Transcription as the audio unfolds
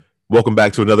Welcome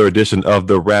back to another edition of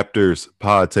the Raptors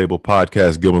Pod Table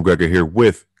Podcast. Gil McGregor here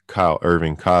with Kyle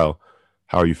Irving. Kyle,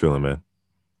 how are you feeling, man?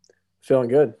 Feeling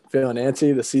good, feeling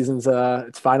antsy. The season's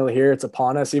it's finally here. It's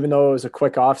upon us. Even though it was a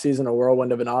quick off season, a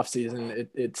whirlwind of an off season,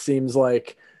 it seems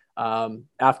like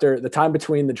after the time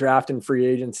between the draft and free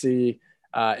agency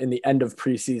and the end of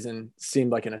preseason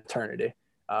seemed like an eternity.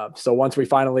 So once we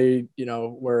finally,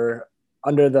 we're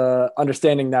under the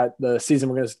understanding that the season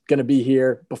was going to be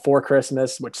here before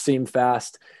Christmas, which seemed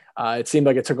fast. It seemed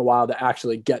like it took a while to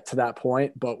actually get to that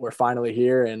point, but we're finally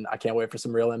here, and I can't wait for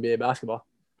some real NBA basketball.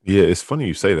 Yeah, it's funny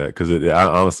you say that because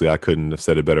honestly, I couldn't have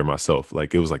said it better myself.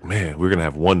 Like, it was like, man, we're going to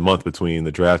have 1 month between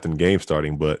the draft and game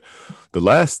starting. But the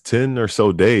last 10 or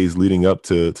so days leading up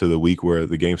to the week where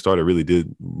the game started really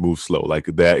did move slow. Like,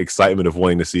 that excitement of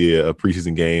wanting to see a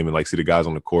preseason game and like see the guys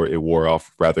on the court, it wore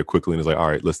off rather quickly. And it's like, all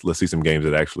right, let's see some games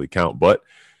that actually count. But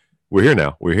we're here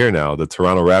now. We're here now. The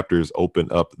Toronto Raptors open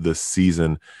up the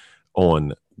season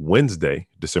on Wednesday,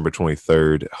 December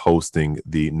 23rd, hosting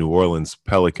the New Orleans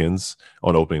Pelicans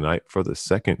on opening night for the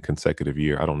second consecutive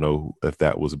year. I don't know if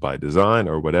that was by design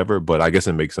or whatever, but I guess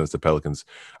it makes sense. The Pelicans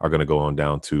are going to go on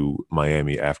down to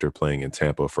Miami after playing in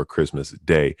Tampa for Christmas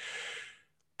Day.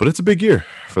 But it's a big year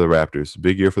for the Raptors.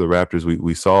 Big year for the Raptors.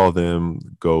 We saw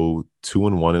them go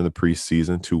 2-1 in the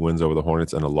preseason, 2 wins over the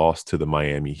Hornets and a loss to the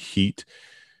Miami Heat.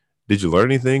 Did you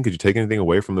learn anything? Could you take anything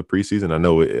away from the preseason? I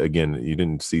know, again, you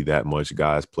didn't see that much.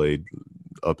 Guys played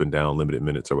up and down, limited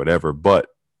minutes or whatever, but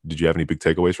did you have any big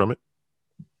takeaways from it?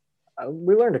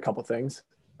 We learned a couple things.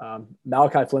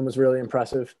 Malachi Flynn was really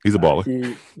impressive. He's a baller.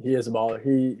 He is a baller.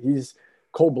 He's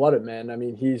cold-blooded, man. I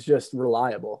mean, he's just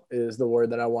reliable is the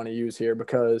word that I want to use here,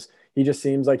 because he just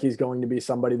seems like he's going to be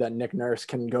somebody that Nick Nurse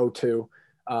can go to,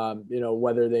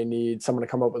 whether they need someone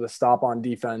to come up with a stop on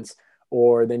defense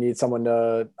or they need someone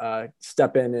to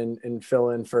step in and fill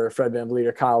in for Fred VanVleet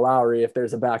or Kyle Lowry if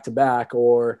there's a back-to-back,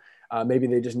 or maybe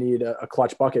they just need a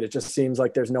clutch bucket. It just seems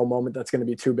like there's no moment that's going to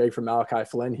be too big for Malachi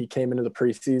Flynn. He came into the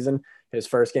preseason, his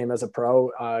first game as a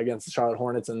pro against the Charlotte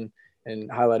Hornets and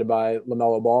highlighted by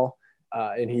LaMelo Ball.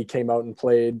 And he came out and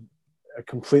played a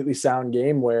completely sound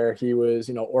game where he was,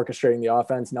 orchestrating the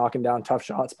offense, knocking down tough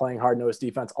shots, playing hard-nosed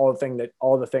defense, all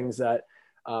the things that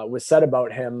was said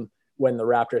about him when the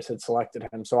Raptors had selected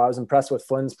him. So I was impressed with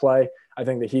Flynn's play. I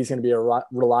think that he's going to be a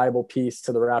reliable piece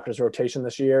to the Raptors rotation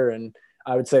this year. And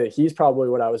I would say that he's probably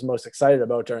what I was most excited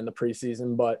about during the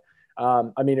preseason. But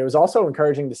it was also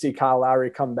encouraging to see Kyle Lowry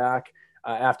come back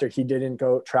after he didn't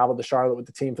go travel to Charlotte with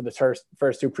the team for the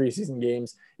first 2 preseason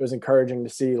games. It was encouraging to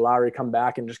see Lowry come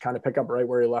back and just kind of pick up right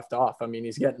where he left off. I mean,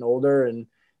 he's getting older, and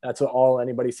that's what all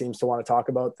anybody seems to want to talk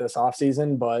about this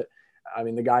offseason. But I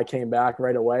mean, the guy came back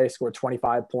right away, scored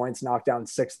 25 points, knocked down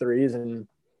 6 threes, and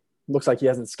looks like he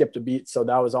hasn't skipped a beat. So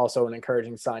that was also an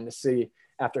encouraging sign to see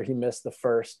after he missed the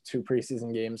first 2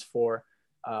 preseason games for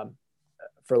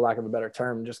lack of a better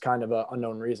term, just kind of an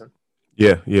unknown reason.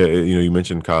 Yeah. You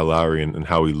mentioned Kyle Lowry and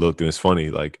how he looked, and it's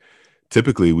funny. Like,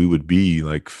 typically we would be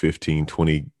like 15,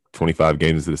 20, 25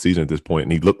 games into the season at this point,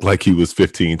 and he looked like he was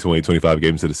 15, 20, 25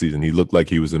 games into the season. He looked like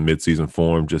he was in midseason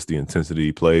form, just the intensity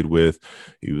he played with.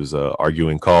 He was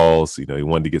arguing calls. He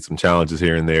wanted to get some challenges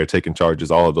here and there, taking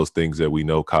charges, all of those things that we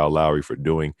know Kyle Lowry for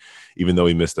doing. Even though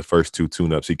he missed the first 2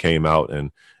 tune-ups, he came out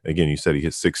and, again, you said he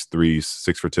hit 6 threes,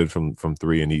 6 for 10 from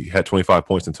 3, and he had 25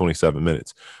 points in 27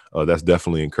 minutes. That's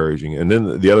definitely encouraging. And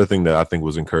then the other thing that I think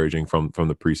was encouraging from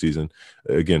the preseason,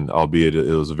 again, albeit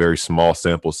it was a very small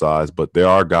sample size, but there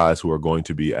are guys who are going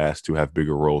to be asked to have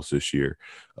bigger roles this year.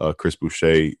 Chris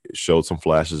Boucher showed some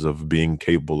flashes of being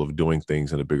capable of doing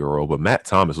things in a bigger role, but Matt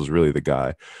Thomas was really the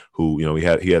guy who,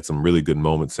 he had some really good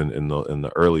moments in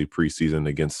the early preseason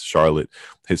against Charlotte,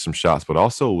 hit some shots, but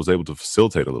also was able to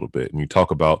facilitate a little bit. And you talk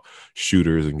about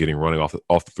shooters and getting running off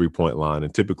the 3-point line,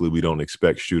 and typically we don't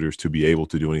expect shooters to be able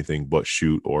to do anything but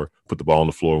shoot or put the ball on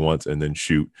the floor once and then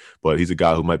shoot. But he's a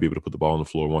guy who might be able to put the ball on the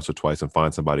floor once or twice and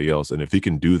find somebody else. And if he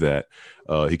can do that,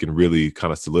 he can really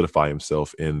kind of solidify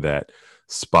himself in that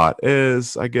spot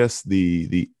as, I guess,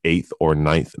 the 8th or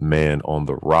 9th man on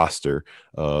the roster,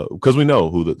 because we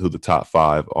know who the top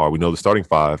 5 are. We know the starting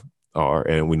 5 are,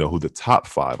 and we know who the top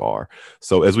 5 are.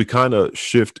 So as we kind of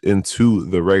shift into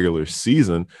the regular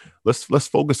season, let's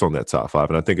focus on that top 5.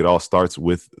 And I think it all starts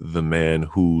with the man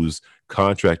whose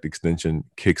contract extension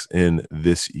kicks in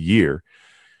this year.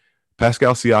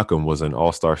 Pascal Siakam was an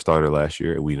all-star starter last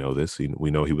year. We know this. We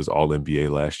know he was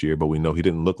all-NBA last year, but we know he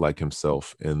didn't look like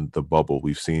himself in the bubble.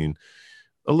 We've seen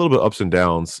a little bit of ups and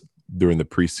downs during the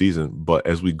preseason, but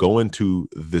as we go into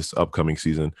this upcoming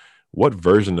season, what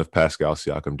version of Pascal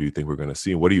Siakam do you think we're going to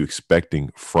see, and what are you expecting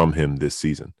from him this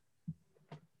season?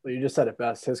 Well, you just said it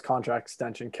best. His contract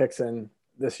extension kicks in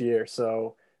this year.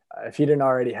 So if he didn't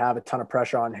already have a ton of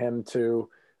pressure on him to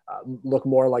look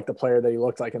more like the player that he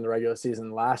looked like in the regular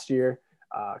season last year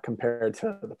compared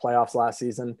to the playoffs last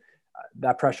season,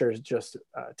 that pressure is just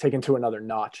taken to another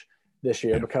notch this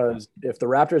year, Yeah. because if the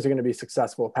Raptors are going to be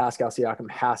successful, Pascal Siakam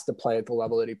has to play at the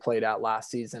level that he played at last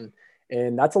season.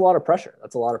 And that's a lot of pressure.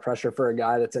 That's a lot of pressure for a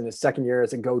guy that's in his second year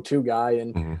as a go-to guy.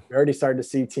 And Mm-hmm. we already started to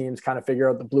see teams kind of figure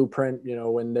out the blueprint,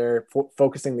 when they're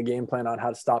focusing the game plan on how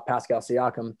to stop Pascal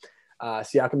Siakam.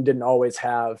 Siakam didn't always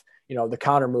have, the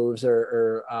counter moves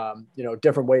or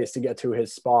different ways to get to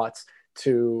his spots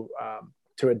to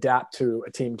adapt to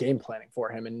a team game planning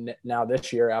for him. And now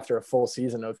this year, after a full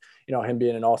season of, him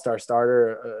being an all-star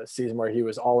starter, a season where he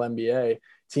was all NBA,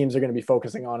 teams are going to be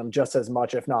focusing on him just as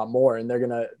much, if not more. And they're going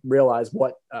to realize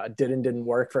what didn't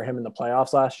work for him in the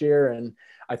playoffs last year. And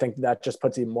I think that just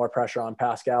puts even more pressure on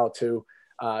Pascal to,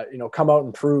 come out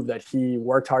and prove that he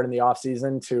worked hard in the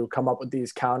offseason to come up with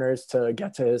these counters to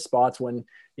get to his spots when,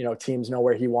 teams know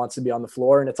where he wants to be on the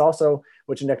floor. And it's also,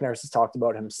 which Nick Nurse has talked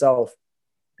about himself,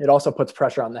 it also puts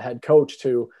pressure on the head coach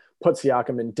to put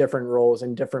Siakam in different roles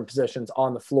in different positions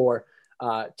on the floor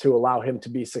to allow him to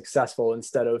be successful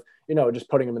instead of, just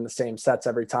putting him in the same sets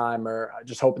every time or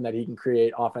just hoping that he can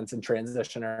create offense in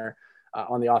transition or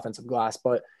on the offensive glass.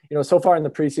 But, so far in the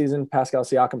preseason, Pascal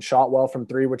Siakam shot well from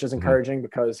three, which is encouraging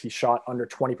because he shot under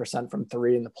 20% from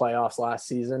three in the playoffs last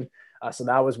season. So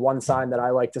that was one sign that I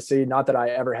like to see. Not that I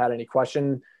ever had any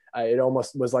question. It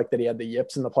almost was like that he had the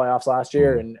yips in the playoffs last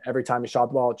year, and every time he shot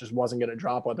the ball, it just wasn't going to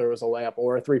drop, whether it was a layup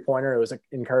or a three-pointer. It was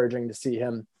encouraging to see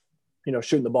him,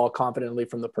 shooting the ball confidently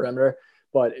from the perimeter.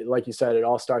 But like you said, it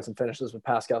all starts and finishes with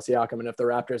Pascal Siakam. And if the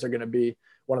Raptors are going to be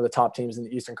one of the top teams in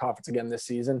the Eastern Conference again this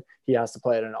season, he has to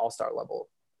play at an all-star level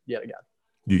yet again.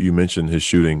 You mentioned his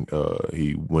shooting.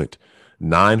 He went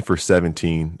 9 for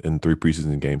 17 in 3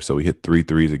 preseason games. So he hit 3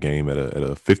 threes a game at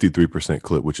a 53%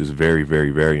 clip, which is very, very,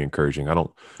 very encouraging. I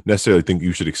don't necessarily think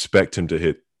you should expect him to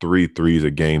hit 3 threes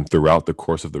a game throughout the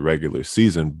course of the regular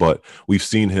season, but we've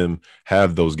seen him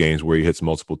have those games where he hits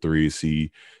multiple threes.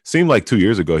 He seemed like 2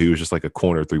 years ago he was just like a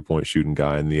corner 3-point shooting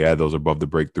guy, and he had those above the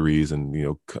break threes and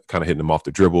kind of hitting them off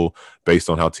the dribble based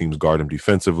on how teams guard him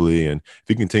defensively. And if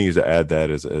he continues to add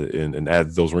that and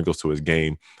adds those wrinkles to his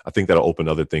game, I think that'll open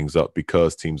other things up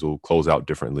because teams will close out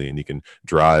differently and he can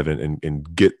drive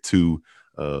and get to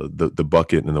the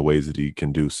bucket in the ways that he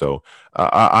can do. So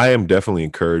I am definitely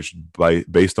encouraged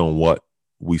based on what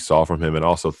we saw from him, and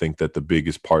also think that the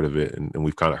biggest part of it, and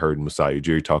we've kind of heard Masai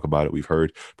Ujiri talk about it, we've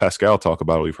heard Pascal talk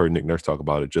about it, we've heard Nick Nurse talk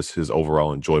about it, just his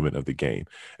overall enjoyment of the game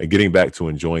and getting back to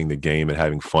enjoying the game and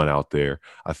having fun out there.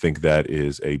 I think that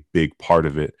is a big part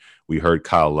of it. We heard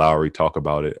Kyle Lowry talk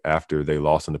about it after they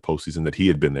lost in the postseason, that he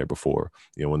had been there before.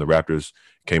 When the Raptors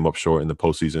came up short in the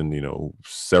postseason,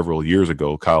 several years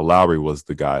ago, Kyle Lowry was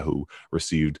the guy who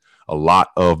received a lot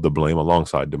of the blame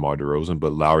alongside DeMar DeRozan,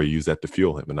 but Lowry used that to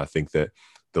fuel him. And I think that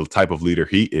the type of leader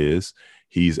he is,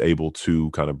 he's able to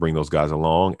kind of bring those guys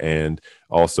along and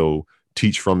also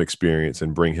teach from experience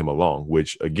and bring him along,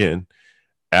 which again,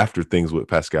 after things with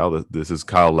Pascal, this is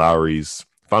Kyle Lowry's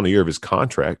final year of his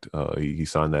contract. He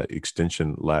signed that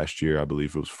extension last year. I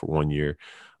believe it was for 1 year,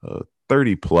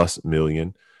 30 plus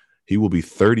million. He will be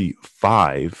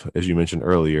 35, as you mentioned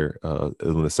earlier,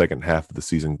 when the second half of the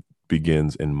season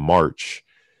begins in March.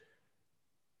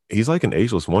 He's like an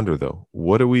ageless wonder, though.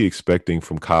 What are we expecting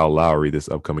from Kyle Lowry this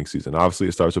upcoming season? Obviously,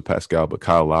 it starts with Pascal, but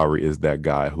Kyle Lowry is that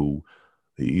guy who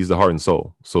he's the heart and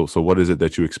soul. So what is it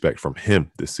that you expect from him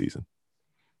this season?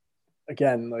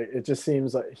 Again, like it just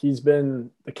seems like he's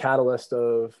been the catalyst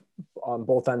of on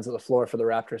both ends of the floor for the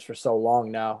Raptors for so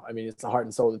long now. I mean, it's the heart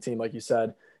and soul of the team, like you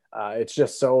said. It's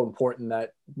just so important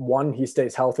that one, he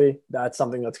stays healthy. That's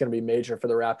something that's going to be major for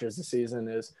the Raptors this season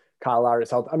is Kyle Lowry's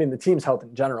health. I mean, the team's health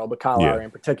in general, but Kyle Lowry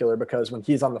in particular, because when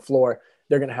he's on the floor,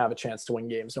 they're going to have a chance to win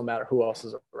games no matter who else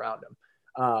is around him.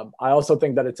 I also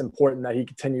think that it's important that he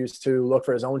continues to look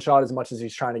for his own shot as much as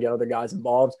he's trying to get other guys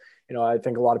involved. I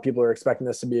think a lot of people are expecting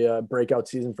this to be a breakout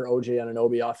season for OG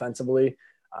Anunoby offensively.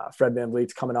 Fred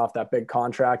VanVleet's coming off that big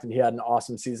contract, and he had an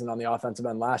awesome season on the offensive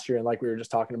end last year. And like we were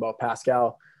just talking about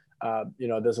Pascal,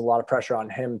 there's a lot of pressure on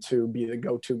him to be the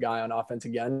go-to guy on offense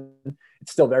again.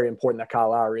 It's still very important that Kyle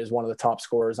Lowry is one of the top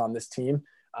scorers on this team.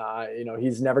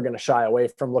 He's never going to shy away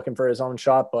from looking for his own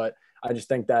shot, but I just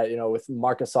think that, with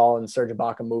Marc Gasol and Serge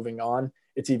Ibaka moving on,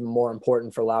 it's even more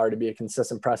important for Lowry to be a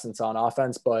consistent presence on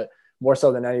offense. But more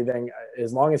so than anything,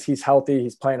 as long as he's healthy,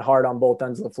 he's playing hard on both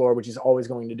ends of the floor, which he's always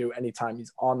going to do anytime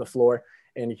he's on the floor.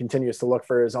 And he continues to look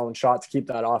for his own shot to keep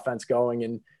that offense going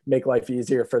and make life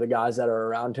easier for the guys that are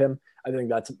around him. I think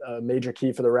that's a major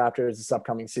key for the Raptors this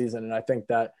upcoming season. And I think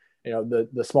that,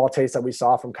 the small taste that we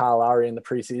saw from Kyle Lowry in the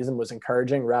preseason was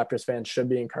encouraging. Raptors fans should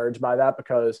be encouraged by that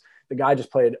because the guy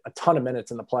just played a ton of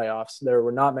minutes in the playoffs. There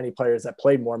were not many players that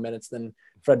played more minutes than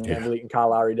Fred VanVleet and Kyle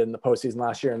Lowry did in the postseason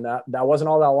last year. And that wasn't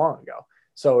all that long ago.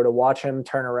 So to watch him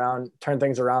turn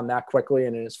things around that quickly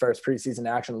and in his first preseason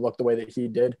action look the way that he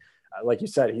did, like you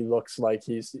said, he looks like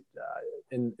he's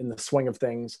in the swing of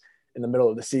things in the middle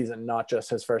of the season, not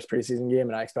just his first preseason game.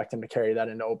 And I expect him to carry that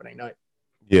into opening night.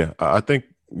 Yeah, I think,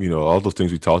 all those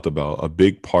things we talked about, a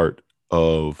big part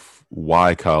of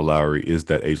why Kyle Lowry is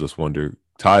that ageless wonder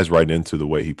ties right into the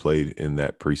way he played in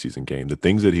that preseason game. The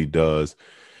things that he does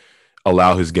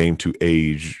allow his game to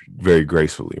age very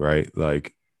gracefully, right?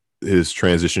 Like his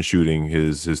transition shooting,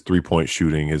 his 3-point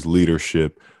shooting, his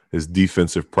leadership, his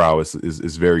defensive prowess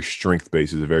is very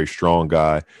strength-based. He's a very strong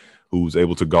guy who's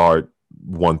able to guard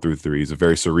 1 through 3. He's a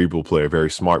very cerebral player, very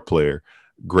smart player,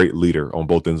 great leader on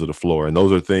both ends of the floor. And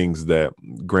those are things that,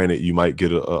 granted, you might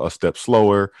get a step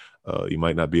slower. You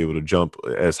might not be able to jump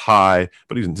as high,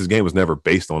 but his game was never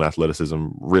based on athleticism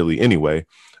really anyway,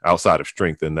 outside of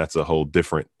strength. And that's a whole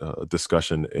different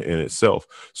discussion in itself.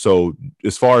 So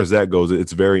as far as that goes,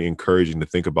 it's very encouraging to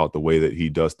think about the way that he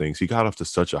does things. He got off to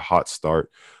such a hot start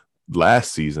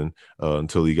last season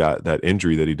until he got that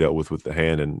injury that he dealt with the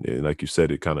hand. And like you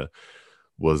said, it kind of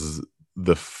was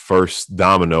the first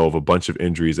domino of a bunch of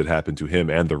injuries that happened to him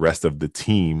and the rest of the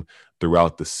team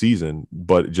throughout the season.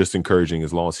 But just encouraging,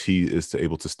 as long as he is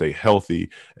able to stay healthy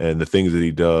and the things that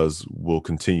he does will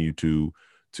continue to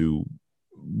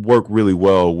work really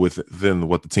well within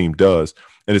what the team does.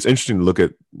 And it's interesting to look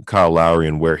at Kyle Lowry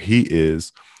and where he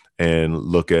is and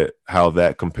look at how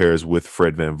that compares with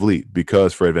Fred VanVleet,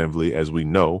 because Fred VanVleet, as we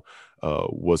know,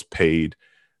 was paid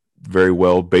very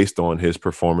well based on his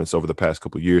performance over the past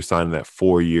couple of years, signing that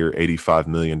 4-year, $85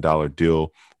 million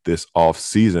deal this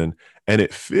offseason. And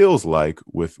it feels like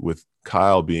with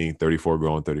Kyle being 34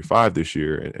 going 35 this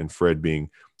year and Fred being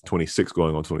 26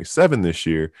 going on 27 this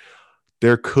year,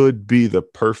 there could be the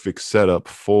perfect setup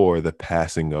for the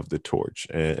passing of the torch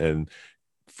and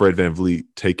Fred VanVleet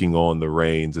taking on the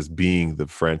reins as being the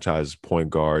franchise point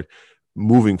guard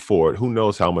moving forward. Who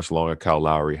knows how much longer Kyle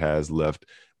Lowry has left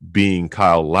being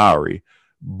Kyle Lowry,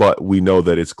 but we know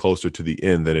that it's closer to the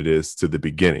end than it is to the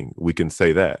beginning. We can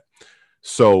say that.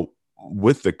 So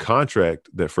with the contract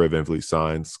that Fred VanVleet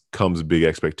signs comes big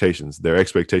expectations. There are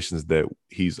expectations that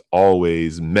he's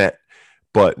always met,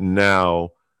 but now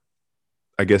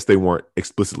I guess they weren't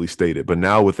explicitly stated. But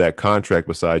now with that contract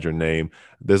beside your name,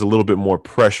 there's a little bit more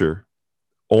pressure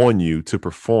on you to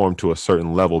perform to a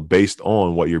certain level based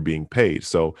on what you're being paid.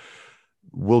 So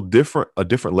will a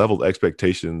different level of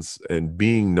expectations and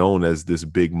being known as this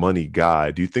big money guy,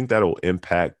 do you think that'll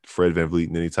impact Fred VanVleet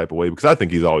in any type of way? Because I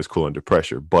think he's always cool under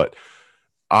pressure, but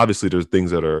obviously there's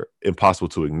things that are impossible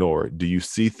to ignore. Do you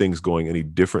see things going any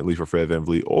differently for Fred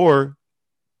VanVleet, or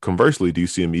conversely, do you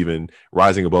see him even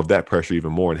rising above that pressure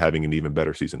even more and having an even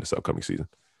better season this upcoming season?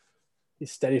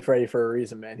 He's steady Freddy for a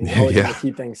reason, man. He's always going to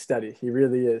keep things steady. He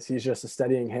really is. He's just a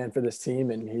steadying hand for this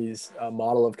team, and he's a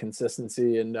model of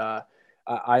consistency. And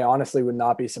I honestly would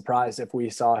not be surprised if we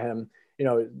saw him,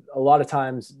 a lot of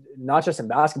times, not just in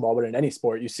basketball, but in any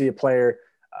sport, you see a player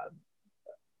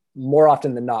more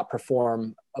often than not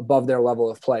perform above their level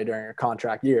of play during a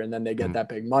contract year. And then they get that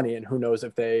big money, and who knows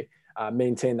if they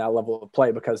maintain that level of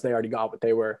play because they already got what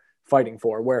they were fighting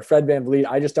for. Where Fred VanVleet,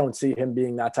 I just don't see him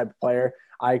being that type of player.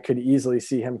 I could easily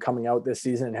see him coming out this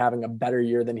season and having a better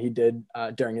year than he did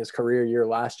during his career year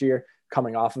last year,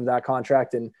 coming off of that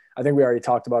contract. And I think we already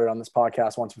talked about it on this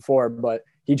podcast once before, but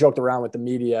he joked around with the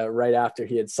media right after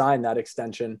he had signed that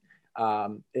extension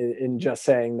in just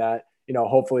saying that,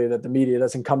 hopefully that the media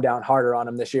doesn't come down harder on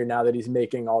him this year now that he's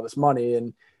making all this money.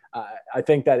 And I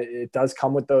think that it does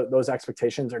come with those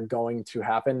expectations are going to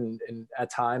happen. And at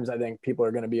times, I think people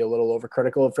are going to be a little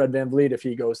overcritical of Fred VanVleet if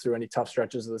he goes through any tough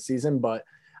stretches of the season. But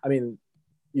I mean,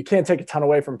 you can't take a ton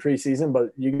away from preseason,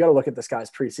 but you got to look at this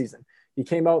guy's preseason. He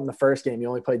came out in the first game. He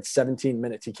only played 17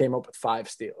 minutes. He came up with 5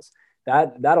 steals.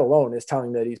 That alone is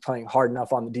telling that he's playing hard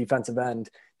enough on the defensive end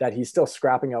that he's still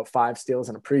scrapping out 5 steals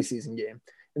in a preseason game.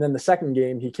 And then the second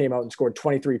game, he came out and scored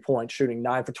 23 points, shooting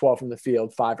 9 for 12 from the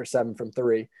field, 5 for 7 from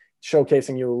 3,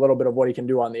 showcasing you a little bit of what he can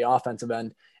do on the offensive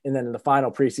end. And then in the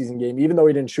final preseason game, even though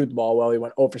he didn't shoot the ball well, he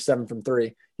went 0 for 7 from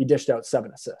 3. He dished out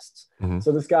 7 assists. Mm-hmm.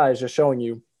 So this guy is just showing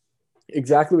you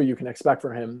exactly what you can expect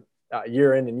from him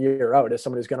year in and year out as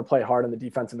someone who's going to play hard on the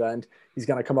defensive end. He's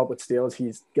going to come up with steals.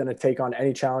 He's going to take on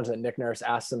any challenge that Nick Nurse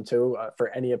asks him to for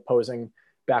any opposing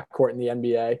backcourt in the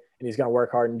NBA, and he's going to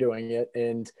work hard in doing it.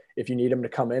 And if you need him to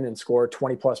come in and score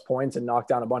 20 plus points and knock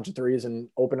down a bunch of threes and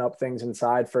open up things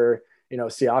inside for,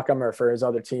 Siakam or for his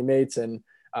other teammates and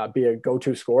be a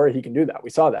go-to scorer, he can do that. We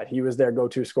saw that. He was their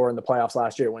go-to scorer in the playoffs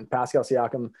last year when Pascal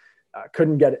Siakam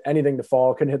couldn't get anything to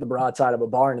fall, couldn't hit the broadside of a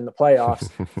barn in the playoffs.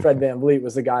 Fred VanVleet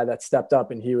was the guy that stepped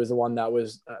up, and he was the one that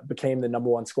became the number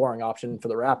one scoring option for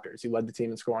the Raptors. He led the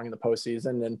team in scoring in the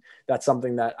postseason, and that's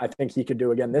something that I think he could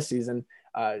do again this season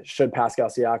should Pascal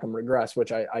Siakam regress,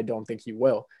 which I don't think he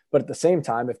will. But at the same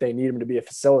time, if they need him to be a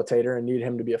facilitator and need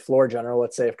him to be a floor general,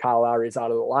 let's say if Kyle Lowry is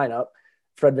out of the lineup,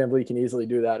 Fred VanVleet can easily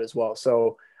do that as well.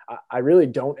 So I really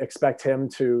don't expect him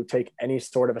to take any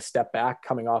sort of a step back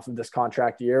coming off of this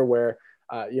contract year where,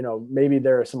 maybe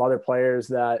there are some other players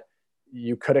that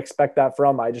you could expect that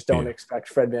from. I just don't expect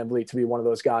Fred VanVleet to be one of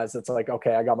those guys that's like,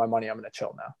 okay, I got my money, I'm going to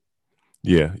chill now.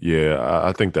 Yeah.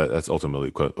 I think that's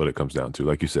ultimately what it comes down to.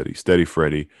 Like you said, he's steady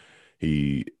Freddie.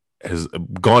 He has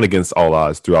gone against all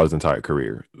odds throughout his entire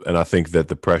career. And I think that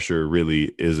the pressure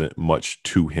really isn't much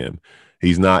to him.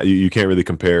 He's not, you can't really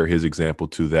compare his example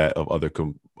to that of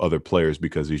other players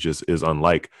because he just is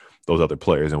unlike those other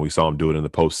players. And we saw him do it in the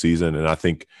postseason. And I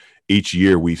think each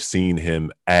year we've seen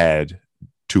him add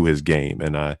to his game.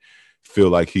 And I feel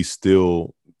like he's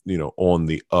still, on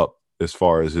the up as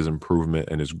far as his improvement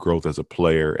and his growth as a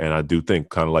player. And I do think,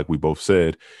 kind of like we both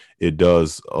said, it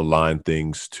does align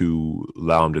things to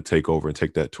allow him to take over and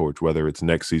take that torch, whether it's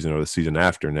next season or the season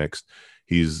after next.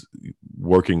 He's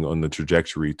working on the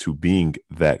trajectory to being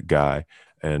that guy.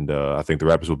 And I think the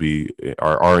Raptors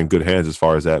are in good hands as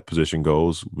far as that position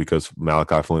goes because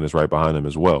Malachi Flynn is right behind them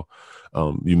as well.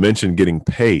 You mentioned getting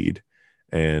paid,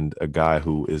 and a guy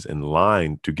who is in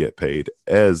line to get paid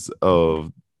as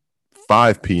of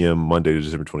 5 p.m. Monday,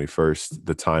 December 21st,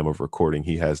 the time of recording.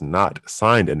 He has not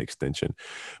signed an extension,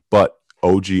 but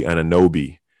OG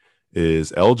Anunoby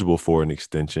is eligible for an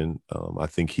extension. I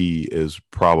think he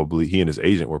and his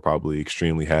agent were probably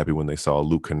extremely happy when they saw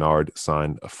Luke Kennard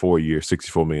sign a 4-year,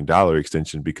 $64 million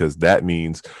extension, because that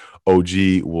means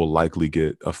OG will likely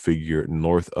get a figure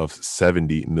north of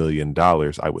 $70 million.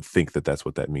 I would think that that's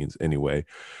what that means anyway.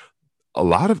 A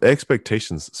lot of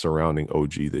expectations surrounding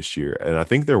OG this year, and I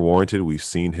think they're warranted. We've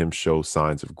seen him show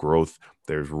signs of growth.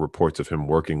 There's reports of him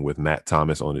working with Matt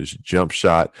Thomas on his jump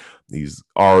shot. He's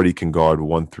already can guard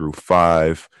 1 through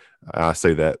 5. I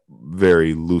say that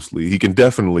very loosely. He can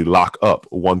definitely lock up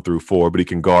 1 through 4, but he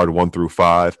can guard 1 through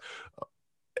 5.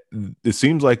 It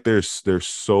seems like there's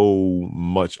so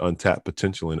much untapped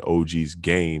potential in OG's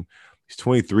game. He's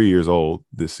 23 years old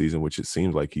this season, which it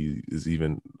seems like he is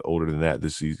even older than that.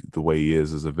 This is the way he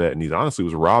is as a vet. And he honestly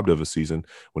was robbed of a season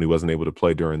when he wasn't able to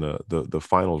play during the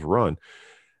finals run.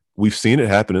 We've seen it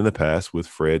happen in the past with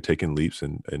Fred taking leaps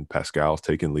and Pascal's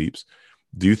taking leaps.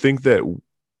 Do you think that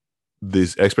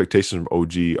these expectations from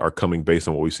OG are coming based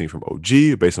on what we've seen from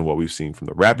OG, based on what we've seen from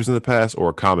the Raptors in the past, or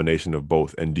a combination of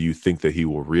both? And do you think that he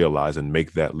will realize and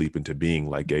make that leap into being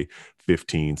like a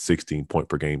 15, 16 point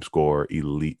per game scorer,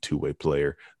 elite two-way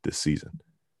player this season?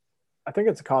 I think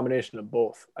it's a combination of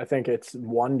both. I think it's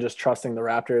one, just trusting the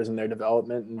Raptors and their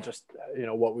development and just,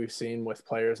 what we've seen with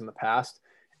players in the past.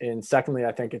 And secondly,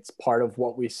 I think it's part of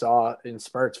what we saw in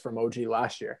spurts from OG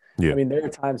last year. Yeah. I mean, there are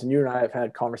times, and you and I have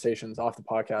had conversations off the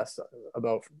podcast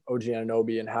about OG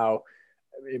Anunoby and how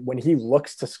when he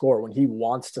looks to score, when he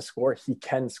wants to score, he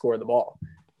can score the ball.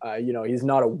 He's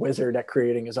not a wizard at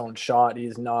creating his own shot.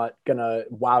 He's not going to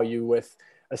wow you with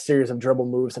a series of dribble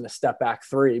moves and a step back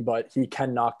 3, but he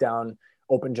can knock down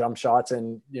open jump shots.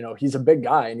 And, he's a big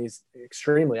guy and he's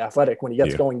extremely athletic. When he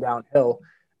gets going downhill,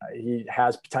 he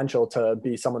has potential to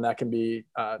be someone that can be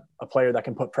a player that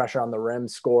can put pressure on the rim,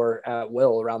 score at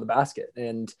will around the basket.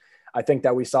 And I think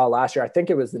that we saw last year, I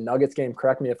think it was the Nuggets game,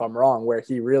 correct me if I'm wrong, where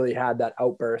he really had that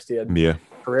outburst. He had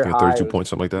career high 32 points,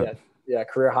 something like that. Yeah,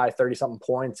 career high 30-something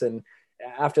points. And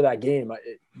after that game,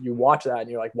 you watch that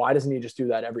and you're like, why doesn't he just do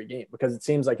that every game? Because it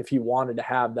seems like if he wanted to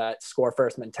have that score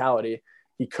first mentality,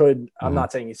 he could. I'm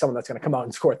not saying he's someone that's going to come out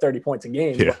and score 30 points a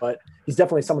game, but he's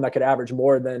definitely someone that could average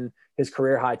more than his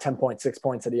career high 10.6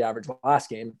 points that he averaged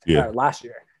last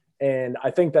year. And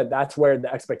I think that that's where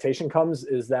the expectation comes,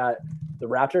 is that the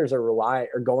Raptors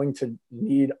are going to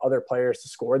need other players to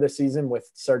score this season with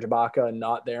Serge Ibaka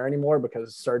not there anymore,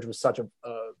 because Serge was such a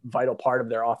vital part of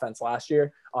their offense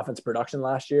production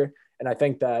last year. And I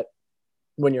think that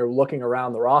when you're looking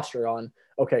around the roster on,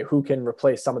 okay, who can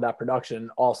replace some of that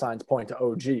production, all signs point to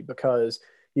OG, because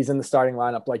he's in the starting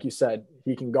lineup. Like you said,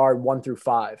 he can guard 1 through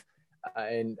 5.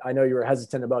 And I know you were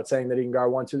hesitant about saying that he can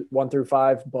guard 1 through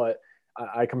 5, but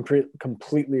I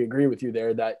completely agree with you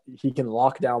there that he can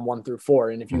lock down 1 through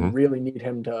 4. And if you really need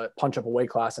him to punch up a weight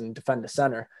class and defend the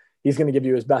center, he's going to give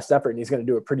you his best effort and he's going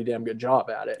to do a pretty damn good job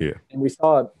at it. Yeah. And we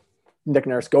saw Nick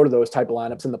Nurse go to those type of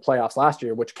lineups in the playoffs last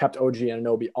year, which kept OG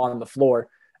Anunoby on the floor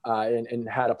and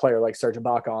had a player like Serge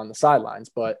Ibaka on the sidelines.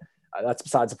 But that's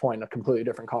besides the point, a completely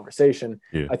different conversation.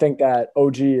 Yeah. I think that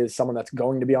OG is someone that's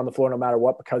going to be on the floor no matter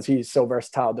what because he's so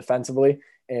versatile defensively.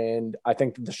 And I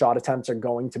think that the shot attempts are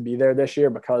going to be there this year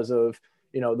because of,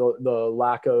 the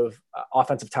lack of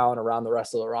offensive talent around the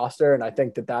rest of the roster. And I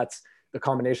think that that's the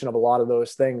combination of a lot of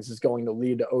those things is going to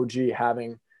lead to OG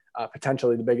having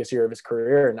potentially the biggest year of his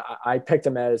career. And I picked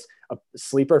him as a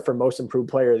sleeper for most improved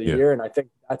player of the year. And I think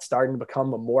that's starting to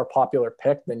become a more popular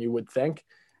pick than you would think.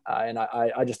 And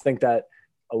I just think that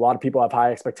a lot of people have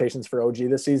high expectations for OG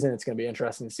this season. It's going to be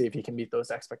interesting to see if he can meet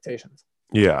those expectations.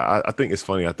 Yeah, I think it's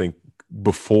funny. I think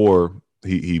before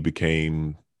he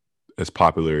became as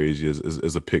popular as he is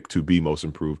as a pick to be most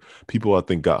improved, people I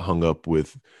think got hung up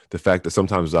with the fact that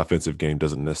sometimes the offensive game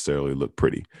doesn't necessarily look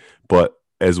pretty. But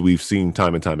as we've seen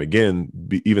time and time again,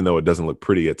 even though it doesn't look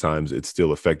pretty at times, it's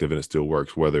still effective and it still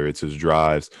works, whether it's his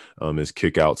drives, his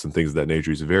kickouts and things of that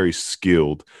nature. He's very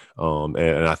skilled.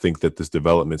 And I think that this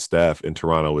development staff in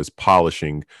Toronto is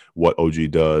polishing what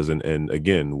OG does. And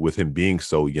again, with him being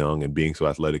so young and being so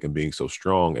athletic and being so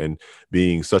strong and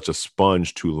being such a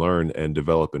sponge to learn and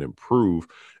develop and improve,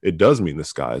 it does mean the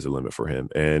sky is the limit for him.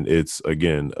 And it's,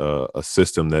 again, a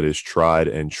system that is tried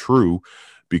and true,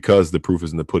 because the proof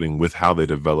is in the pudding with how they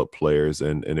develop players.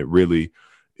 And it really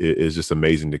is just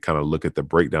amazing to kind of look at the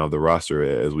breakdown of the roster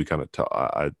as we kind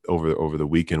of over the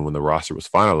weekend when the roster was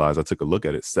finalized. I took a look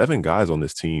at it. 7 guys on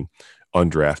this team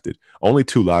undrafted, only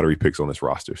 2 lottery picks on this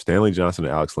roster. Stanley Johnson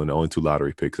and Alex Len, only 2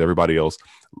 lottery picks. Everybody else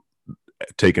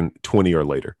taken 20 or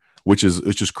later, which is,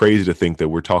 it's just crazy to think that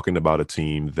we're talking about a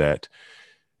team that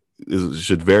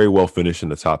should very well finish in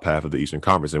the top half of the Eastern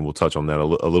Conference, and we'll touch on that a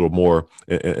little more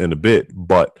in a bit,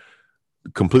 but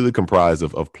completely comprised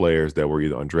of players that were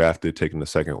either undrafted, taken the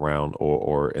second round,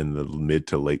 or in the mid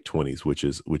to late 20s, which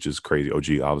is crazy.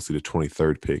 OG, obviously the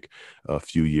 23rd pick a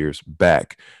few years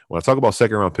back. When I talk about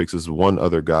second round picks, this is one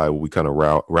other guy we kind of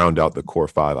round out the core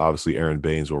 5. Obviously, Aaron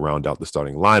Baines will round out the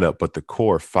starting lineup, but the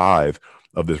core 5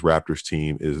 of this Raptors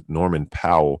team is Norman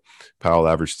Powell. Powell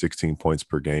averaged 16 points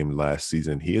per game last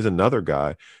season. He is another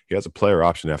guy. He has a player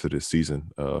option after this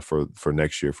season for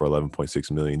next year for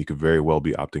 $11.6 million. He could very well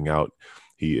be opting out.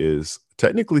 He is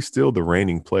technically still the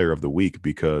reigning player of the week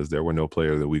because there were no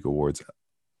player of the week awards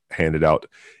handed out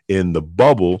in the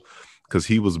bubble, because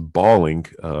he was balling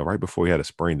right before he had a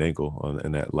sprained ankle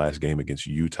in that last game against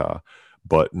Utah.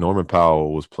 But Norman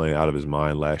Powell was playing out of his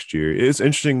mind last year. It's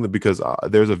interesting because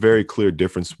there's a very clear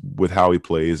difference with how he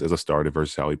plays as a starter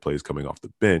versus how he plays coming off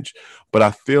the bench. But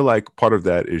I feel like part of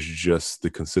that is just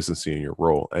the consistency in your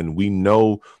role. And we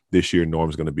know this year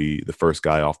Norm's going to be the first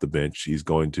guy off the bench. He's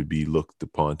going to be looked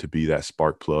upon to be that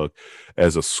spark plug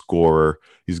as a scorer.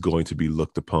 He's going to be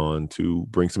looked upon to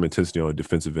bring some intensity on a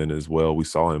defensive end as well. We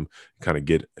saw him kind of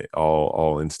get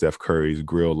all in Steph Curry's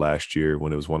grill last year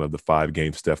when it was one of the 5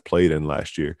 games Steph played in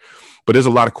last year. But there's a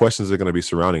lot of questions that are going to be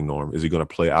surrounding Norm. Is he going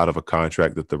to play out of a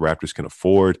contract that the Raptors can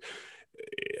afford?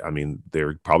 I mean, there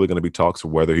are probably going to be talks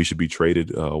of whether he should be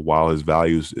traded while his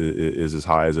values is as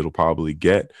high as it'll probably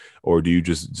get. Or do you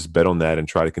just bet on that and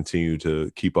try to continue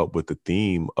to keep up with the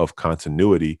theme of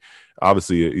continuity?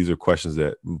 Obviously, these are questions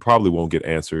that probably won't get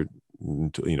answered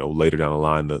until, later down the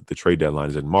line. The trade deadline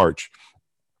is in March.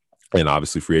 And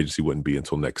obviously free agency wouldn't be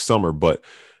until next summer. But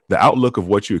the outlook of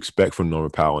what you expect from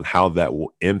Norman Powell and how that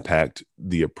will impact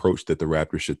the approach that the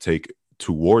Raptors should take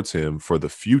towards him for the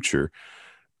future,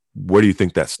 where do you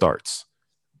think that starts?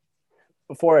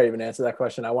 Before I even answer that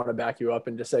question, I want to back you up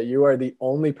and just say you are the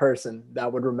only person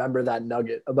that would remember that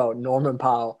nugget about Norman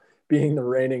Powell being the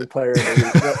reigning player of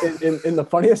the week. And the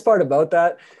funniest part about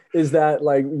that is that,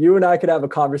 like, you and I could have a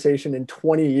conversation in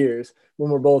 20 years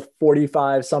when we're both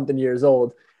 45 something years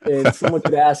old, and someone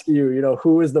could ask you,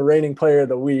 who is the reigning player of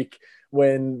the week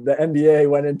when the NBA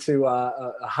went into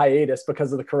a hiatus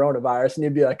because of the coronavirus, and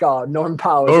you'd be like, "Oh, Norm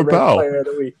Powell is the reigning player of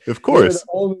the week." Of course,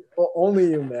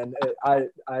 only you, man.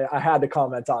 I had to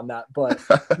comment on that, but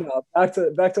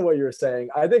back to what you were saying.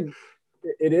 I think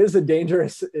it's a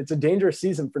dangerous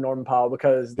season for Norman Powell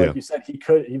because, like you said,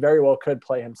 he very well could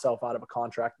play himself out of a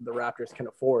contract that the Raptors can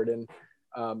afford. And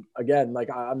again,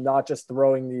 like, I'm not just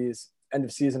throwing these end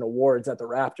of season awards at the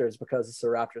Raptors because it's a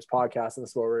Raptors podcast and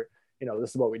this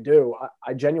is what we do.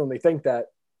 I genuinely think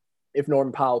that if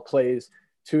Norman Powell plays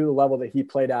to the level that he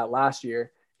played at last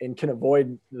year and can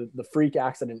avoid the freak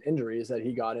accident injuries that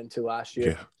he got into last year,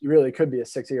 Yeah. he really could be a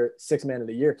six man of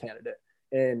the year candidate.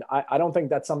 And I don't think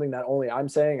that's something that only I'm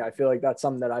saying. I feel like that's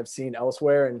something that I've seen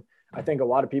elsewhere. And I think a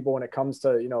lot of people, when it comes to,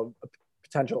 a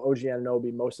potential OG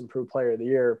Anunoby most improved player of the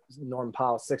year, Norman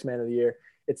Powell, six man of the year,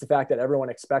 it's the fact that everyone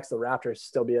expects the Raptors to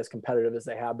still be as competitive as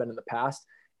they have been in the past.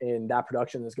 And that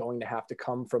production is going to have to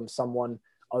come from someone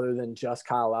other than just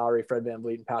Kyle Lowry, Fred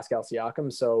VanVleet, and Pascal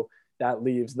Siakam. So that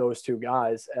leaves those two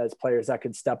guys as players that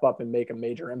could step up and make a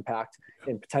major impact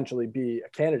and potentially be a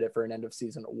candidate for an end of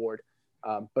season award.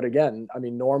 But again, I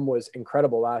mean, Norm was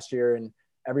incredible last year, and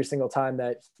every single time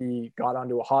that he got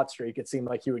onto a hot streak, it seemed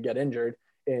like he would get injured.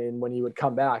 And when he would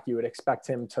come back, you would expect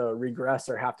him to regress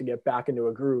or have to get back into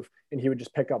a groove, and he would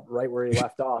just pick up right where he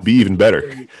left off. Be even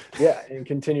better. And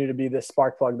continue to be this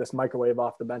spark plug, this microwave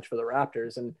off the bench for the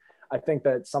Raptors. And I think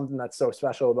that something that's so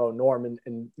special about Norm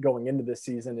and going into this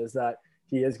season is that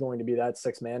he is going to be that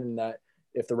sixth man, and that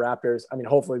if the Raptors, I mean,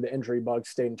 hopefully the injury bug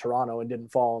stayed in Toronto and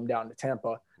didn't follow him down to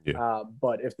Tampa. Yeah.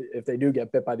 But if they do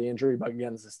get bit by the injury bug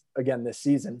again this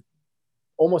season,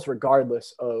 almost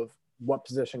regardless of what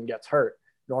position gets hurt,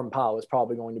 Norman Powell is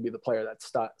probably going to be the player that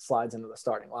slides into the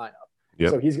starting lineup. Yep.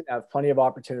 So he's going to have plenty of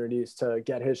opportunities to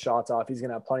get his shots off. He's going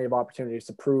to have plenty of opportunities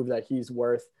to prove that he's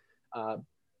worth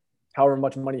however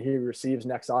much money he receives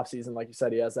next offseason. Like you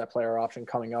said, he has that player option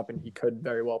coming up, and he could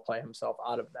very well play himself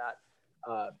out of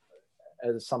that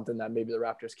as something that maybe the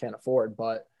Raptors can't afford.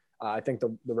 But I think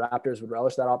the Raptors would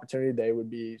relish that opportunity. They would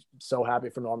be so happy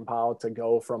for Norman Powell to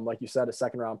go from, like you said, a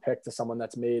second-round pick to someone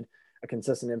that's made a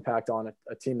consistent impact on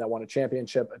a team that won a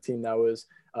championship, a team that was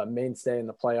a mainstay in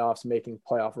the playoffs, making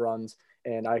playoff runs.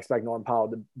 And I expect Norman Powell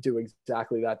to do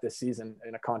exactly that this season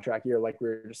in a contract year, like we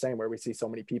were just saying, where we see so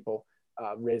many people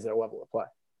raise their level of play.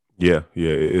 Yeah.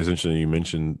 It's interesting you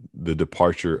mentioned the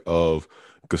departure of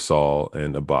Gasol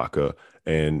and Ibaka,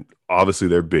 and obviously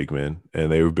they're big men,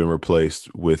 and they've been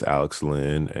replaced with Alex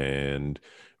Len and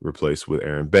replaced with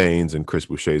Aaron Baines, and Chris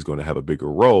Boucher is going to have a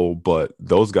bigger role, but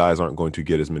those guys aren't going to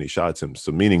get as many shot attempts.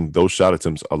 So meaning those shot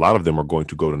attempts, a lot of them are going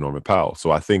to go to Norman Powell.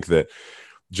 So I think that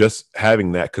just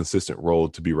having that consistent role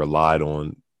to be relied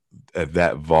on at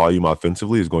that volume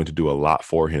offensively is going to do a lot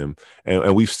for him.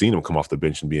 And we've seen him come off the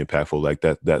bench and be impactful, like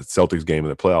that Celtics game in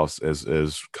the playoffs,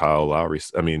 as Kyle Lowry,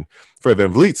 Fred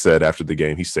VanVleet said after the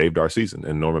game, he saved our season,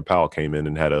 and Norman Powell came in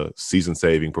and had a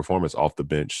season-saving performance off the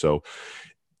bench. So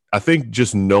I think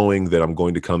just knowing that I'm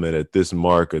going to come in at this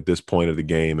mark, at this point of the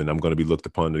game, and I'm going to be looked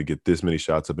upon to get this many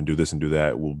shots up and do this and do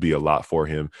that will be a lot for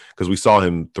him, because we saw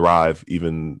him thrive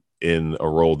even in a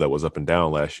role that was up and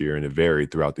down last year, and it varied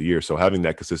throughout the year. So having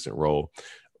that consistent role,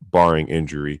 barring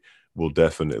injury, will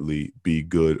definitely be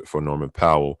good for Norman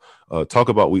Powell.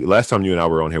 Last time you and I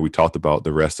were on here, we talked about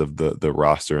the rest of the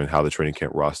roster and how the training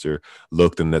camp roster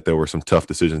looked, and that there were some tough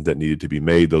decisions that needed to be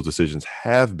made. Those decisions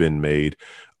have been made.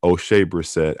 O'Shea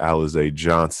Brissett, Alize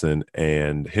Johnson,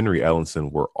 and Henry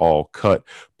Ellenson were all cut.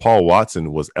 Paul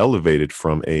Watson was elevated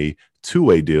from a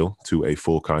two-way deal to a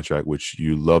full contract, which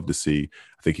you love to see.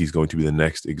 I think he's going to be the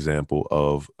next example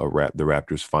of the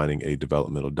Raptors finding a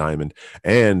developmental diamond.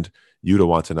 And Yuta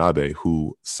Watanabe,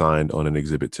 who signed on an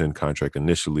Exhibit 10 contract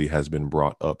initially, has been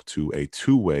brought up to a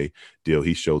two-way deal.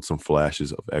 He showed some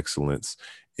flashes of excellence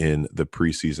in the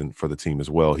preseason for the team as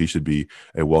well. He should be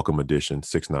a welcome addition,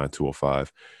 6'9",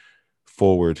 205.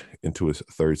 Forward into his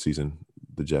third season,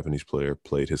 the Japanese player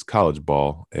played his college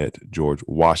ball at George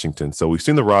Washington. So we've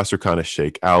seen the roster kind of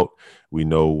shake out. We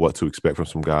know what to expect from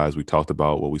some guys. We talked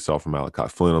about what we saw from Malachi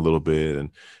Flynn a little bit,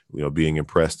 and being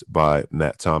impressed by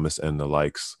Matt Thomas and the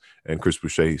likes, and Chris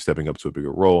Boucher stepping up to a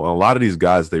bigger role. And a lot of these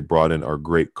guys they brought in are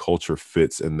great culture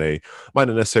fits, and they might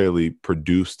not necessarily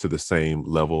produce to the same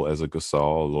level as a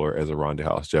Gasol or as a Rondae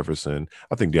Hollis-Jefferson.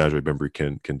 I think DeAndre Bembry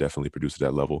can definitely produce at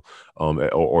that level,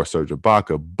 or Serge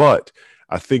Ibaka. But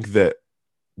I think that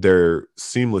they're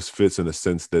seamless fits in the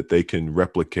sense that they can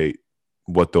replicate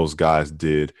what those guys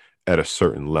did at a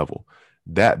certain level.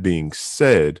 That being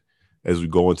said, as we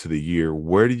go into the year,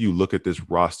 where do you look at this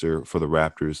roster for the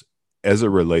Raptors as it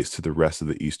relates to the rest of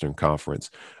the Eastern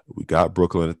Conference? We got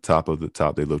Brooklyn at the top of the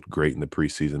top. They looked great in the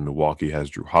preseason. Milwaukee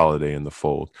has Drew Holiday in the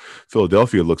fold.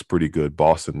 Philadelphia looks pretty good.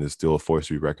 Boston is still a force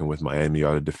to be reckoned with. Miami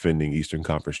are the defending Eastern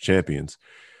Conference champions.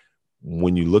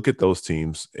 When you look at those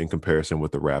teams in comparison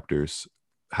with the Raptors,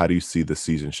 how do you see the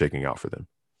season shaking out for them?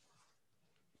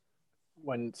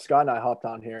 When Scott and I hopped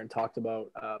on here and talked about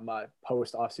my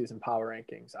post offseason power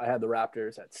rankings, I had the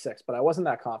Raptors at 6, but I wasn't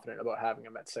that confident about having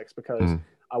them at 6 because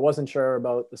I wasn't sure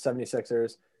about the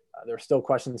 76ers. There were still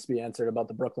questions to be answered about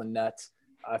the Brooklyn Nets.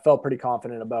 I felt pretty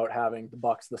confident about having the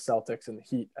Bucks, the Celtics, and the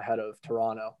Heat ahead of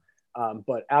Toronto.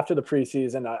 But after the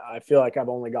preseason, I feel like I've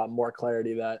only got more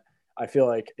clarity that I feel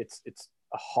like it's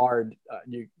a hard,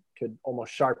 you could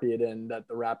almost Sharpie it in that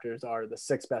the Raptors are the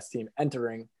sixth best team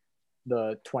entering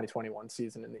the 2021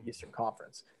 season in the Eastern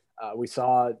Conference. We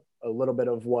saw a little bit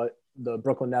of what the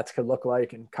Brooklyn Nets could look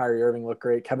like, and Kyrie Irving looked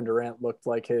great. Kevin Durant looked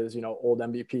like his, old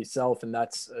MVP self, and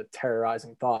that's a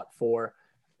terrorizing thought for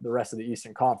the rest of the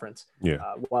Eastern Conference. Yeah.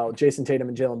 While Jason Tatum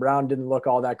and Jaylen Brown didn't look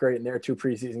all that great in their 2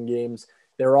 preseason games,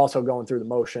 they were also going through the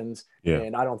motions,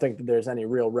 and I don't think that there's any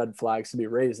real red flags to be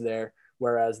raised there.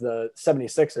 Whereas the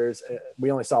 76ers,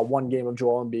 we only saw 1 game of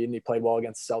Joel Embiid, and he played well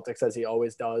against the Celtics, as he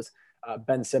always does.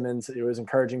 Ben Simmons, it was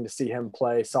encouraging to see him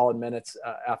play solid minutes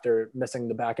after missing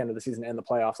the back end of the season and the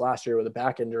playoffs last year with a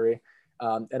back injury.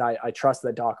 And I trust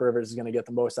that Doc Rivers is going to get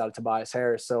the most out of Tobias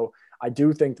Harris. So I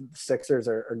do think that the Sixers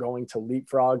are going to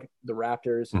leapfrog the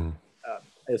Raptors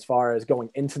as far as going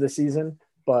into the season.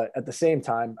 But at the same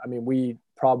time, I mean, we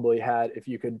probably had, if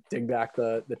you could dig back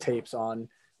the tapes on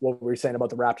what we were saying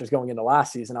about the Raptors going into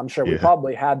last season, I'm sure we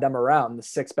probably had them around the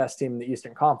 6th best team in the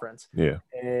Eastern Conference. Yeah.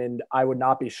 And I would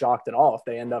not be shocked at all if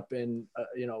they end up in,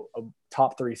 a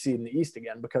top 3 seed in the East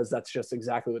again, because that's just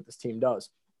exactly what this team does.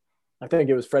 I think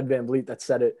it was Fred VanVleet that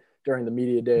said it during the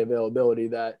media day availability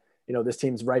that, this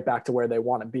team's right back to where they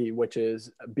want to be, which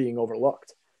is being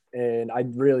overlooked. And I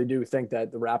really do think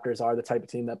that the Raptors are the type of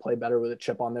team that play better with a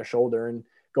chip on their shoulder, and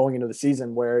going into the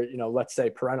season where, let's say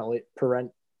perennially,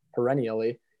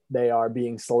 they are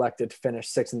being selected to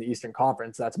finish 6th in the Eastern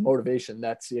Conference. That's motivation.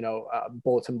 That's,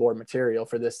 bulletin board material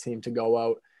for this team to go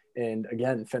out and,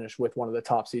 again, finish with one of the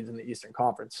top seeds in the Eastern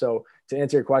Conference. So to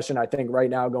answer your question, I think right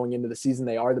now going into the season,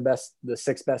 they are the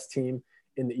 6th best team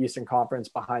in the Eastern Conference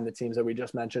behind the teams that we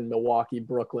just mentioned: Milwaukee,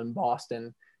 Brooklyn,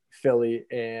 Boston, Philly,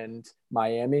 and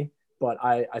Miami. But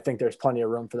I think there's plenty of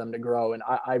room for them to grow. And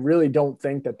I really don't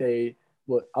think that they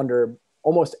will, under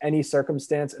almost any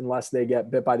circumstance, unless they get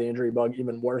bit by the injury bug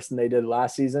even worse than they did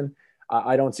last season,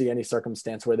 I don't see any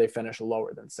circumstance where they finish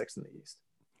lower than 6th in the East.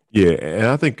 Yeah, and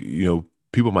I think,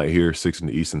 people might hear 6th in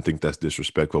the East and think that's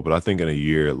disrespectful, but I think in a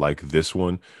year like this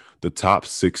one, the top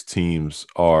 6 teams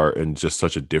are in just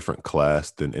such a different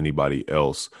class than anybody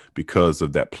else because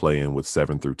of that play-in with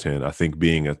 7 through 10. I think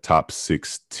being a top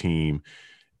 6 team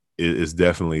is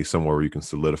definitely somewhere where you can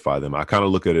solidify them. I kind of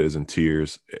look at it as in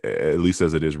tiers, at least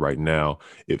as it is right now.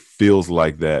 It feels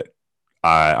like that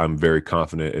I'm very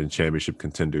confident in championship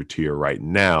contender tier right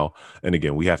now. And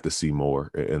again, we have to see more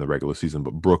in the regular season,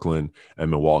 but Brooklyn and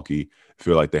Milwaukee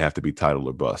feel like they have to be title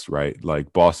or bust, right?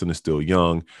 Like Boston is still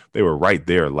young. They were right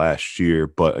there last year,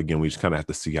 but again, we just kind of have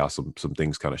to see how some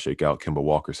things kind of shake out. Kemba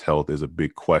Walker's health is a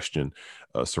big question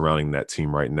surrounding that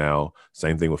team right now.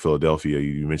 Same thing with Philadelphia.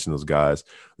 You mentioned those guys.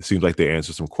 It seems like they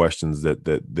answer some questions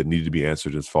that need to be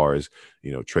answered as far as,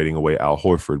 trading away Al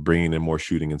Horford, bringing in more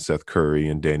shooting, and Seth Curry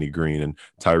and Danny Green and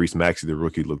Tyrese Maxey, the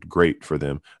rookie, looked great for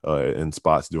them in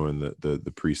spots during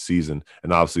the preseason.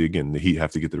 And obviously, again, the Heat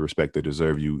have to get the respect they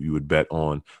deserve. You would bet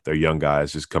on their young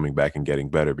guys just coming back and getting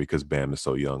better because Bam is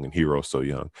so young and Hero's so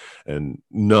young. And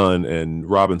Nunn and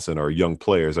Robinson are young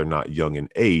players, are not young in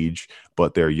age,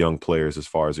 but they're young players as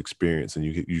far as experience, and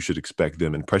you should expect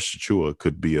them. And Precious Achiuwa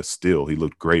could be a steal. He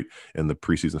looked great in the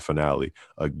preseason finale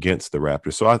against the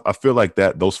Raptors. So I feel like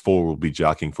that those 4 will be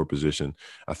jockeying for position.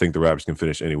 I think the Raptors can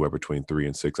finish anywhere between 3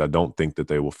 and 6. I don't think that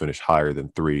they will finish higher than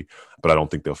 3, but I don't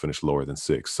think they'll finish lower than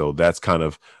 6. So that's kind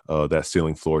of that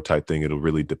ceiling floor type thing. It'll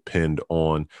really depend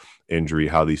on injury,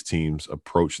 how these teams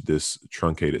approach this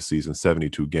truncated season,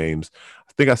 72 games.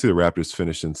 I think I see the Raptors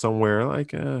finishing somewhere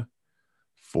like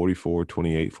 44,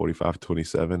 28, 45,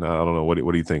 27. I don't know. What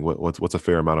do you think? What's a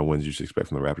fair amount of wins you should expect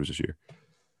from the Raptors this year?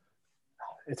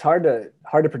 It's hard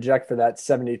to project for that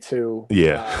 72.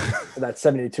 That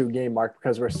 72 game mark,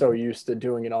 because we're so used to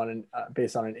doing it on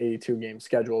based on an 82 game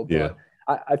schedule. But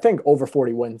I think over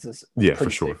 40 wins is pretty for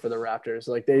sure safe for the Raptors.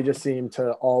 Like, they just seem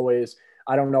to always,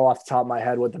 I don't know off the top of my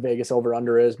head what the Vegas over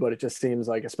under is, but it just seems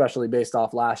like, especially based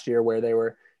off last year where they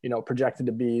were, projected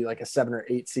to be like a 7 or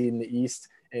 8 seed in the East,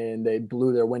 and they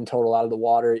blew their win total out of the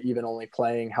water, even only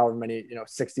playing however many,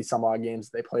 60 some odd games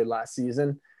they played last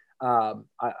season. I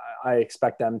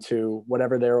expect them to,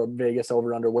 whatever their Vegas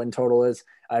over under win total is,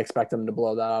 I expect them to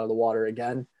blow that out of the water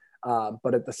again.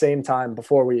 But at the same time,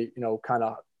 before we, kind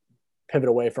of pivot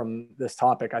away from this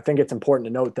topic, I think it's important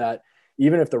to note that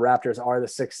even if the Raptors are the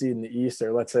 6th seed in the East,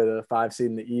 or let's say the 5 seed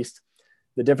in the East,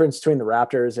 the difference between the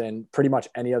Raptors and pretty much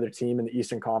any other team in the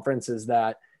Eastern Conference is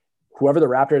that whoever the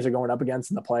Raptors are going up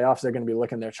against in the playoffs, they're going to be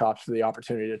licking their chops for the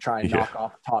opportunity to try and knock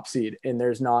off a top seed. And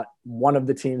there's not one of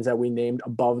the teams that we named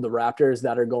above the Raptors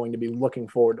that are going to be looking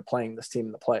forward to playing this team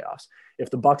in the playoffs. If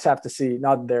the Bucks have to see,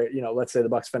 not their, let's say the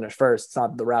Bucks finish first, it's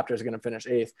not the Raptors are going to finish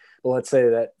eighth, but let's say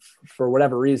that for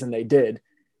whatever reason they did,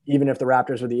 even if the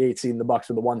Raptors were the 8 seed and the Bucks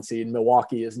were the 1 seed,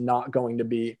 Milwaukee is not going to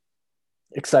be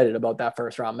excited about that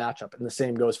first round matchup. And the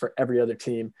same goes for every other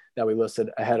team that we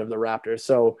listed ahead of the Raptors.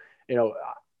 So,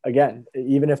 again,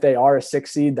 even if they are a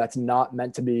 6 seed, that's not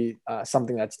meant to be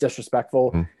something that's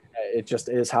disrespectful. Mm. It just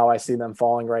is how I see them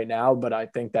falling right now. But I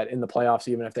think that in the playoffs,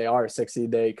 even if they are a 6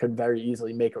 seed, they could very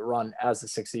easily make a run as a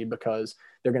 6 seed because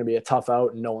they're going to be a tough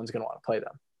out and no one's going to want to play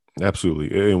them.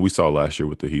 Absolutely. And we saw last year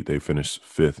with the Heat, they finished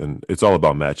 5th, and it's all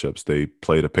about matchups. They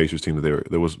played a Pacers team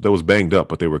that was banged up,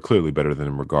 but they were clearly better than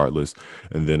them regardless.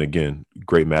 And then again,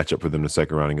 great matchup for them in the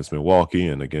second round against Milwaukee,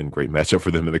 and again, great matchup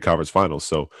for them in the conference finals.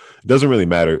 So it doesn't really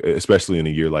matter, especially in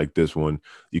a year like this one.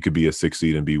 You could be a 6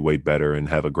 seed and be way better and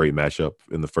have a great matchup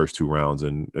in the first 2 rounds,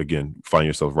 and again, find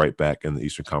yourself right back in the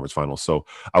Eastern Conference Finals. So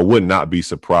I would not be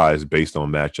surprised based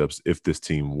on matchups if this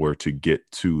team were to get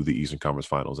to the Eastern Conference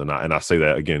Finals. And I say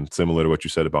that again, similar to what you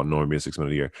said about Norman being 6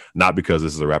 minute a year, not because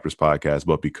this is a Raptors podcast,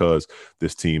 but because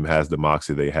this team has the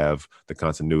moxie, they have the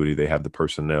continuity, they have the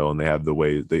personnel, and they have the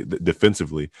way they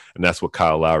defensively. And that's what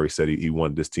Kyle Lowry said. He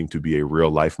wanted this team to be a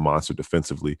real life monster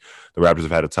defensively. The Raptors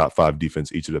have had a top 5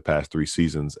 defense each of the past 3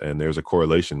 seasons, and there's a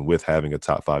correlation with having a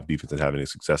top 5 defense and having a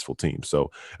successful team.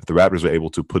 So if the Raptors are able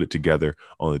to put it together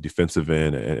on the defensive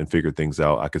end and figure things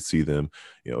out, I could see them,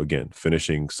 again,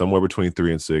 finishing somewhere between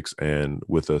 3 and 6, and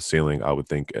with a ceiling, I would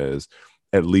think, as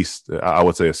at least, I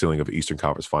would say, a ceiling of Eastern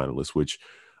Conference finalists, which,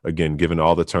 again, given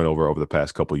all the turnover over the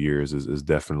past couple of years, is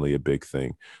definitely a big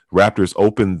thing. Raptors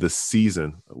open the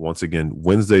season, once again,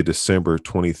 Wednesday, December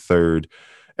 23rd,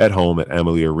 at home at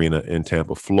Amalie Arena in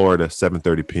Tampa, Florida,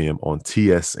 7:30 p.m. on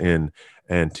TSN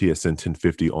and TSN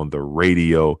 1050 on the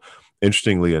radio.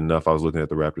 Interestingly enough, I was looking at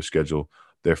the Raptors schedule.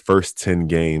 Their first 10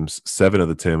 games, 7 of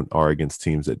the 10 are against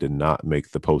teams that did not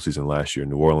make the postseason last year.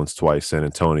 New Orleans twice, San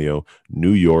Antonio,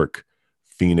 New York,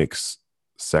 Phoenix,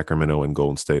 Sacramento, and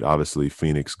Golden State. Obviously,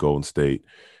 Phoenix, Golden State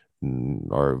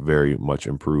are very much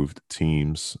improved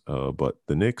teams, but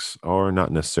the Knicks are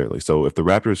not necessarily. So if the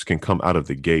Raptors can come out of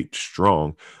the gate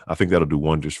strong, I think that'll do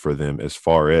wonders for them as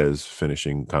far as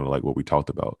finishing kind of like what we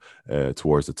talked about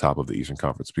towards the top of the Eastern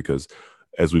Conference, because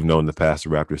as we've known in the past,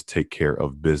 the Raptors take care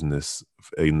of business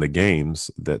in the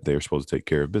games that they're supposed to take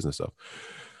care of business of.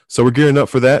 So we're gearing up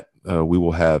for that. We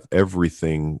will have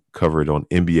everything covered on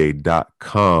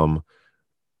NBA.com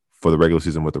for the regular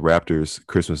season with the Raptors.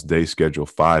 Christmas Day schedule,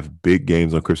 5 big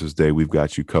games on Christmas Day. We've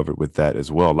got you covered with that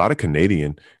as well. A lot of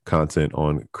Canadian content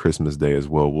on Christmas Day as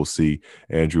well. We'll see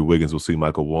Andrew Wiggins. We'll see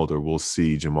Michael Walter. We'll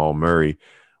see Jamal Murray.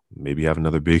 Maybe have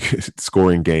another big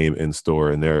scoring game in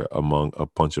store, and they're among a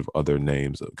bunch of other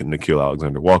names. Nickeil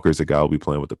Alexander-Walker is a guy who'll be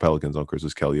playing with the Pelicans on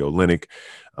Christmas. Kelly Olynyk.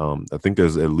 I think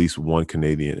there's at least one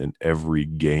Canadian in every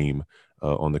game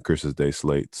on the Christmas Day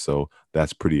slate, so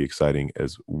that's pretty exciting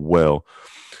as well.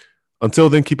 Until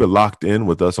then, keep it locked in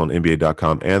with us on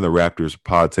NBA.com and the Raptors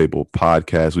Pod Table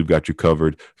podcast. We've got you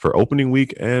covered for opening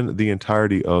week and the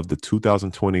entirety of the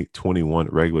 2020-21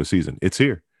 regular season. It's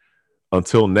here.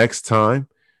 Until next time,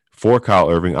 for Kyle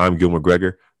Irving, I'm Gil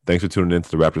McGregor. Thanks for tuning in to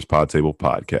the Raptors Pod Table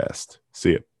podcast.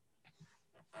 See you.